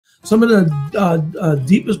some of the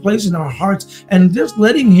deepest places in our hearts, and just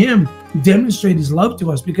letting him demonstrate his love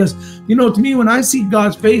to us. Because, you know, to me, when I seek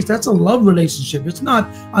God's face, that's a love relationship. It's not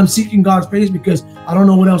I'm seeking God's face because I don't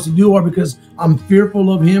know what else to do, or because I'm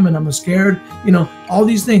fearful of him and I'm scared, you know, all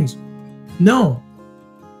these things. No,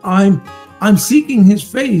 I'm seeking his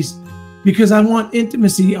face because I want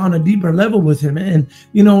intimacy on a deeper level with him. And,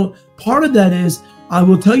 you know, part of that is, I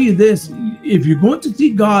will tell you this, if you're going to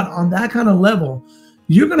seek God on that kind of level,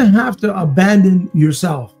 you're going to have to abandon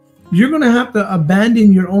yourself. You're going to have to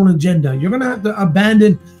abandon your own agenda. You're going to have to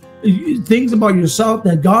abandon things about yourself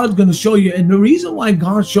that God's going to show you. And the reason why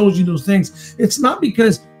God shows you those things, it's not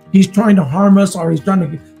because he's trying to harm us or he's trying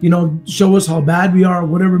to, you know, show us how bad we are or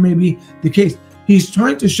whatever may be the case. He's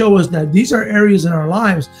trying to show us that these are areas in our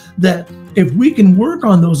lives that if we can work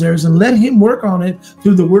on those areas and let him work on it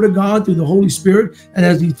through the word of God, through the Holy Spirit, and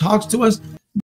as he talks to us,